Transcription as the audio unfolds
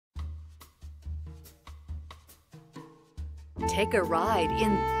Take a ride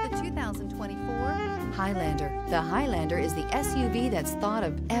in the 2024 Highlander. The Highlander is the SUV that's thought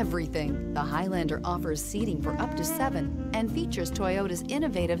of everything. The Highlander offers seating for up to 7 and features Toyota's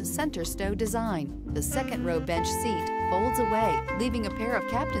innovative center stow design. The second row bench seat folds away, leaving a pair of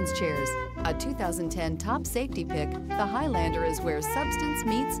captain's chairs. A 2010 top safety pick, the Highlander is where substance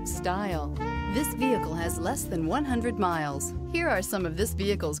meets style. This vehicle has less than 100 miles. Here are some of this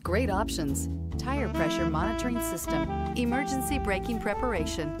vehicle's great options: tire pressure monitoring system, emergency braking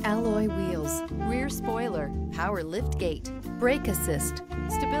preparation, alloy wheels, rear spoiler, power lift gate, brake assist,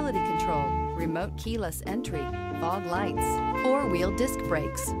 stability control, remote keyless entry, fog lights, 4-wheel disc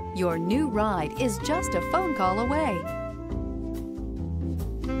brakes. Your new ride is just a phone call away.